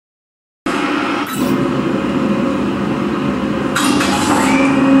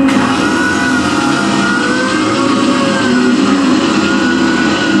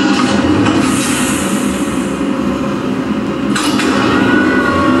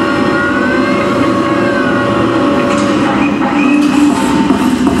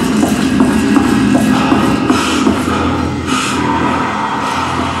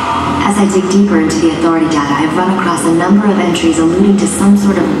I dig deeper into the Authority data, I've run across a number of entries alluding to some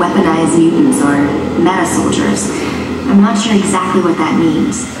sort of weaponized mutants or meta-soldiers. I'm not sure exactly what that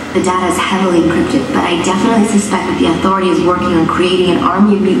means. The data is heavily encrypted, but I definitely suspect that the Authority is working on creating an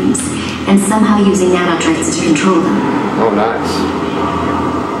army of mutants and somehow using nanotraits to control them. Oh, nice.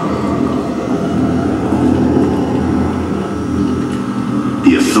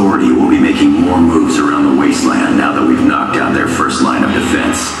 The Authority will be making more moves around the wasteland now that we've knocked out their first line of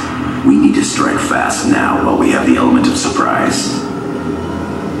defense. We need to strike fast now while we have the element of surprise.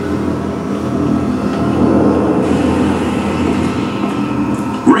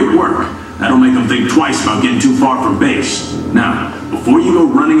 Great work. That'll make them think twice about getting too far from base. Now, before you go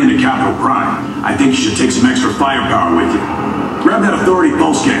running into Capital Prime, I think you should take some extra firepower with you. Grab that Authority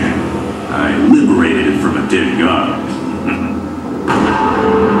pulse cannon. I liberated it from a dead god.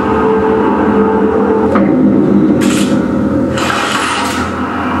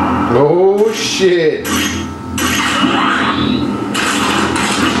 Oh shit.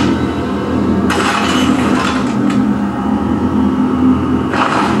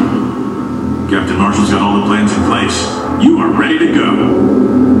 Captain Marshall's got all the plans in place. You are ready to go.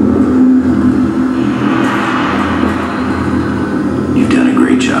 You've done a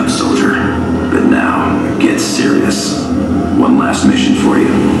great job, soldier. But now, get serious. One last mission for you.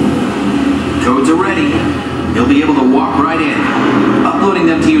 Codes are ready. You'll be able to walk right in. Uploading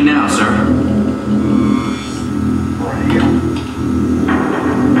them to you now, sir.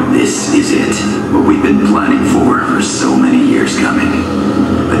 This is it. What we've been planning for so many years coming.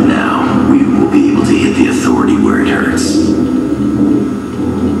 But now, we will be able to hit the Authority where it hurts.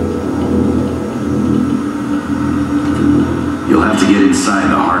 You'll have to get inside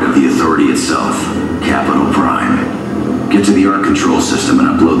the heart of the Authority itself, Capital Prime. Get to the ARC control system and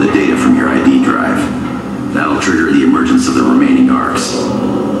upload the data from your ID drive. That'll trigger the emergence of the remaining ARCs.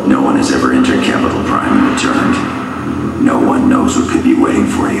 No one has ever entered Capital Prime and returned. No one knows what could be waiting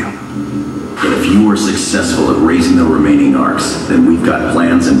for you. But if you were successful at raising the remaining ARCs, then we've got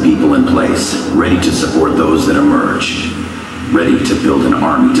plans and people in place, ready to support those that emerge. Ready to build an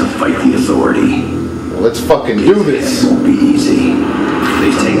army to fight the Authority. Let's fucking do this. It won't be easy. If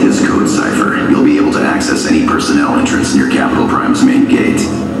they take this code cipher, you'll be able to access any personnel entrance near Capital Prime's main gate.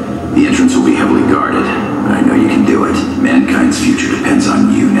 The entrance will be heavily guarded, but I know you can do it. Mankind's future depends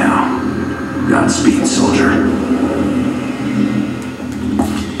on you now. Godspeed, soldier.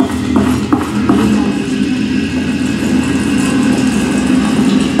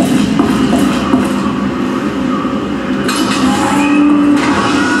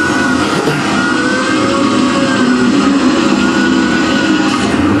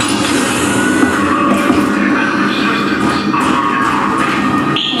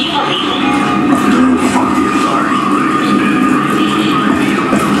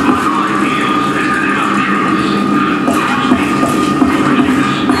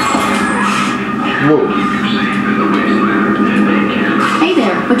 Hey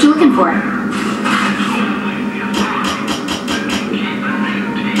there, what you looking for?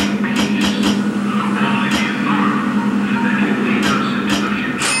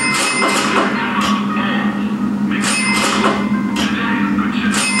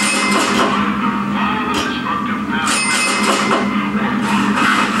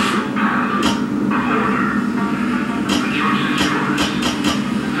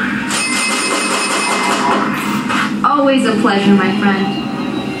 Always a pleasure, my friend.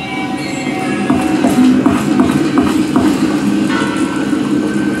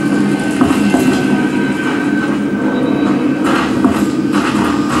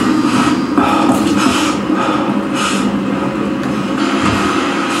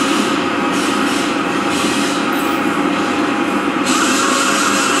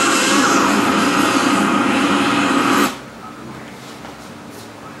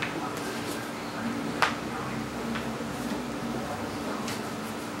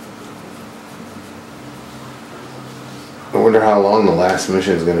 I wonder how long the last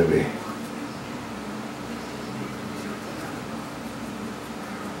mission is going to be.